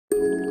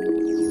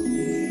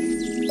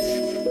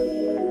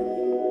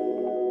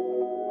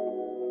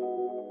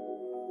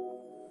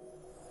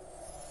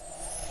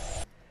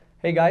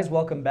Hey guys,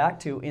 welcome back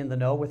to In the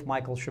Know with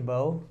Michael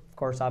Chabot. Of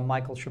course, I'm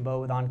Michael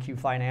Chabot with OnQ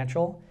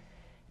Financial.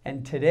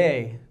 And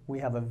today we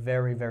have a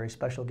very, very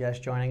special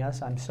guest joining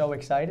us. I'm so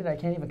excited, I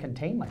can't even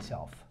contain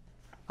myself.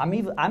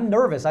 I'm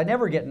nervous. I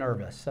never get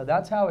nervous. So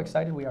that's how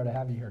excited we are to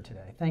have you here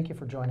today. Thank you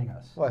for joining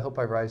us. Well, I hope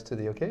I rise to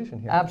the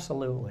occasion here.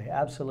 Absolutely,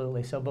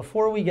 absolutely. So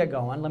before we get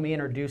going, let me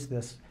introduce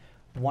this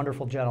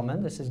wonderful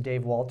gentleman. This is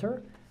Dave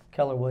Walter,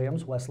 Keller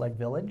Williams, Westlake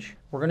Village.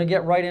 We're going to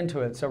get right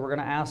into it. So we're going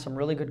to ask some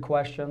really good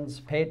questions.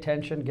 Pay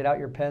attention, get out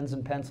your pens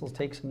and pencils,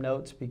 take some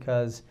notes,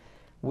 because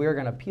we're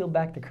going to peel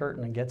back the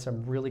curtain and get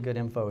some really good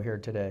info here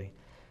today.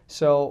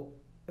 So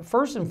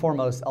first and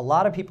foremost, a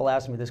lot of people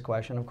ask me this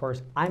question. Of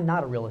course, I'm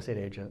not a real estate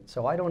agent,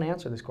 so I don't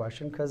answer this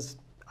question because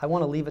I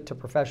want to leave it to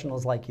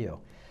professionals like you.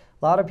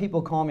 A lot of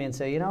people call me and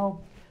say,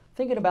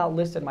 thinking about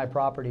listing my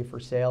property for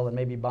sale and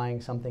maybe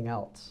buying something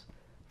else.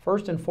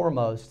 First and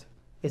foremost,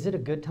 is it a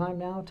good time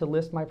now to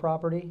list my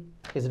property?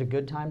 Is it a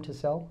good time to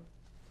sell?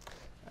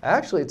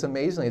 Actually, it's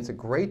amazing. It's a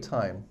great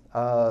time.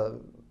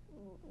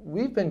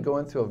 We've been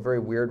going through a very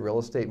weird real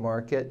estate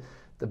market.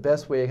 The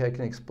best way I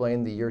can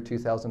explain the year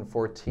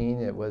 2014,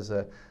 it was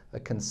a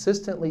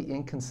consistently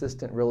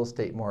inconsistent real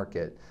estate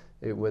market.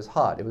 It was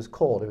hot, it was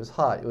cold, it was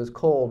hot, it was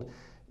cold.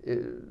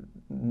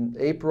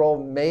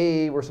 April,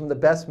 May were some of the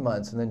best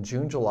months, and then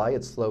June, July,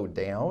 it slowed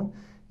down,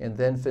 and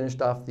then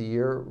finished off the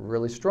year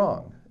really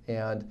strong,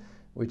 and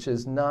which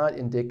is not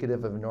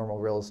indicative of a normal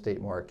real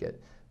estate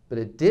market. But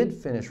it did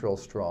finish real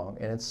strong,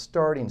 and it's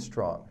starting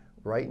strong.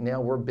 Right now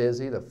we're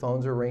busy, the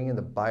phones are ringing,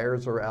 the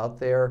buyers are out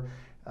there.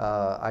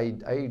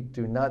 I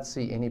do not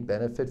see any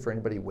benefit for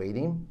anybody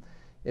waiting.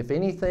 If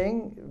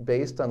anything,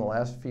 based on the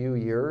last few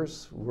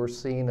years, we're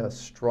seeing a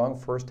strong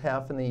first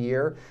half in the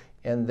year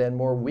and then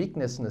more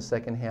weakness in the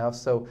second half.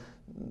 So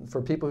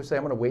for people who say,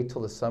 I'm going to wait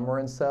till the summer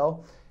and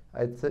sell,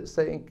 I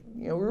think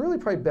we're really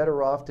probably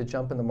better off to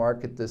jump in the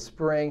market this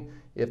spring.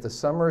 If the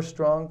summer is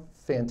strong,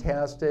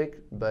 fantastic.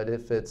 But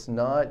if it's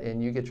not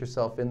and you get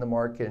yourself in the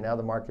market and out of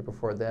the market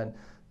before then,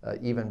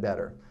 even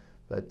better.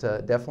 But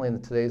definitely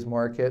in today's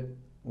market,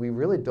 we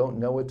really don't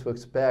know what to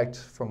expect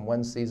from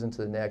one season to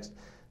the next.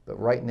 But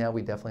right now,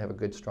 we definitely have a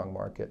good, strong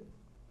market.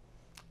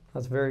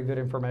 That's very good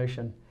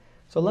information.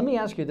 So let me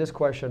ask you this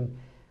question.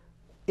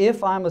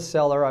 If I'm a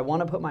seller, I want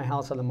to put my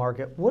house on the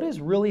market, what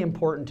is really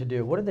important to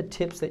do? What are the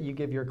tips that you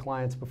give your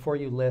clients before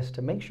you list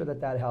to make sure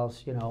that that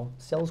house,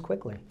 sells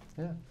quickly?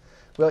 Yeah.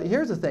 Well,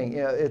 here's the thing.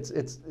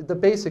 It's the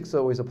basics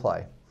always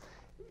apply.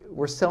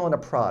 We're selling a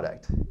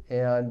product,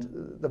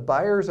 and the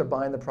buyers are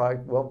buying the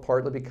product, well,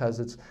 partly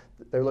because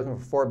they're looking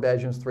for 4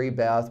 bedrooms, 3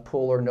 bath,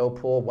 pool or no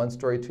pool,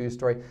 1-story,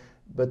 2-story,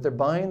 but they're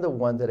buying the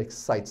one that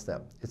excites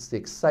them. It's the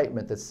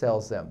excitement that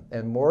sells them,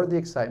 and more of the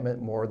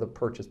excitement, more of the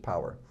purchase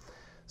power.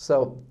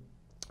 So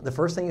the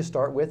first thing you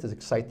start with is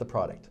excite the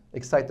product.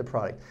 Excite the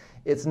product.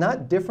 It's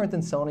not different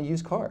than selling a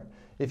used car.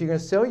 If you're going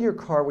to sell your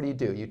car, what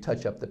do? You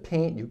touch up the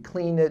paint, you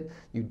clean it,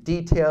 you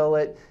detail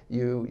it,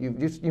 you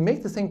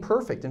make the thing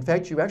perfect. In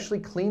fact, you actually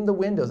clean the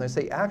windows. And I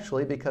say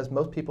actually because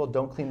most people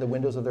don't clean the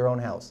windows of their own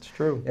house. It's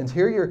true. And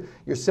here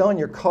you're selling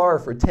your car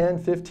for 10,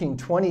 15,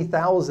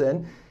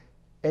 20,000,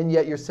 and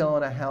yet you're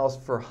selling a house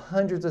for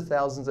hundreds of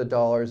thousands of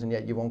dollars, and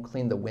yet you won't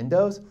clean the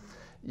windows,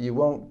 you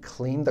won't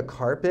clean the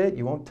carpet,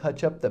 you won't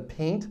touch up the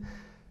paint.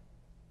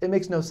 It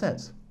makes no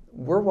sense.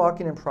 We're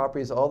walking in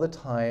properties all the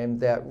time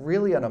that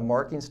really on a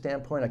marketing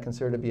standpoint I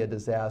consider to be a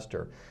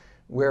disaster,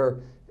 where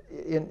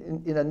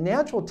in a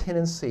natural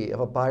tendency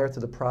of a buyer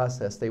through the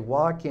process, they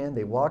walk in,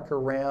 they walk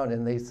around,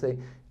 and they say,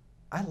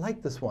 I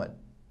like this one.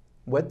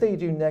 What they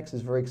do next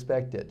is very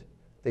expected.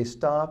 They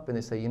stop and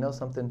they say,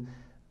 something,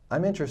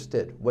 I'm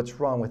interested. What's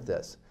wrong with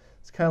this?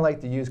 It's kind of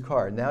like the used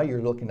car. Now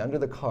you're looking under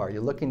the car,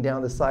 you're looking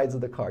down the sides of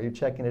the car, you're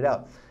checking it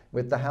out.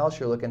 With the house,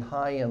 you're looking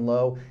high and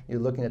low, you're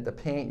looking at the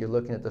paint, you're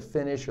looking at the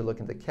finish, you're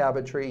looking at the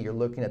cabinetry, you're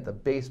looking at the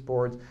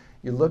baseboards,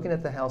 you're looking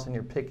at the house and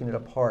you're picking it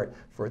apart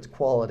for its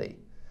quality.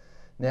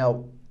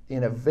 Now,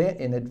 in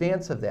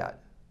advance of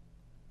that,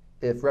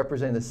 if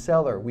representing the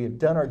seller, we have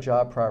done our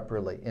job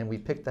properly and we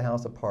picked the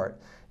house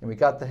apart and we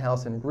got the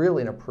house in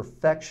really in a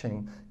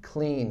perfection,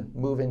 clean,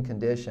 move-in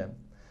condition,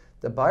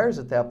 the buyers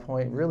at that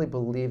point really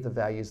believe the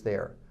value's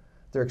there.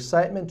 Their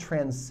excitement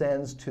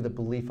transcends to the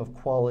belief of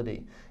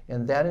quality,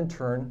 and that in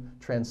turn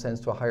transcends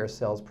to a higher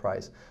sales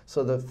price.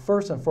 So the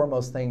first and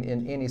foremost thing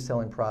in any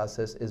selling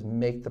process is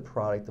make the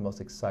product the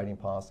most exciting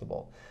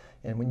possible.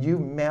 And when you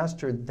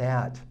master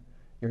that,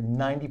 you're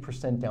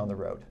 90% down the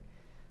road.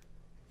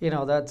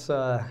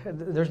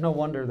 There's no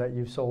wonder that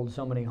you've sold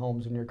so many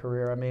homes in your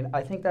career. I mean,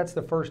 I think that's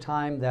the first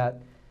time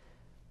that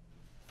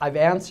I've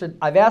asked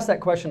that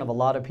question of a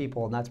lot of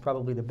people, and that's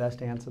probably the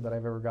best answer that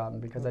I've ever gotten,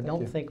 because I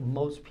don't think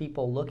most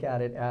people look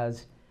at it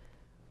as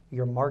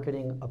you're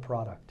marketing a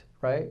product,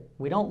 right?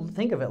 We don't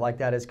think of it like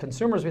that. As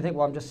consumers, we think,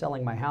 well, I'm just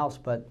selling my house,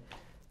 but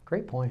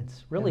great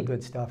points. Really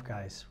good stuff,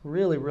 guys.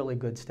 Really, really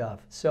good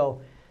stuff.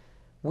 So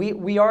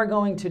we are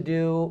going to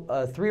do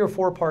a 3 or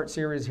 4 part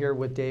series here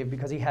with Dave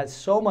because he has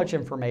so much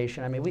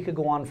information. I mean, we could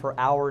go on for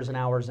hours and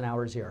hours and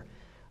hours here.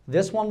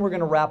 This one we're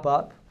going to wrap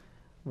up.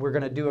 We're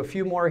going to do a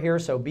few more here,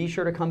 so be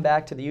sure to come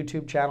back to the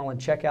YouTube channel and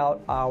check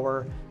out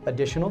our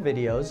additional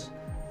videos.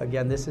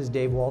 Again, this is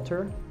Dave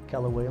Walter,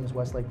 Keller Williams,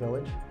 Westlake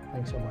Village.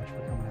 Thanks so much for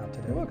coming out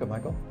today. You're welcome,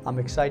 Michael. I'm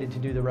excited to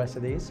do the rest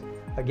of these.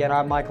 Again,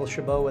 I'm Michael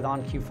Chabot with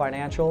OnQ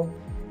Financial,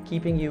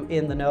 keeping you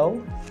in the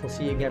know. We'll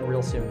see you again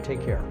real soon.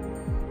 Take care.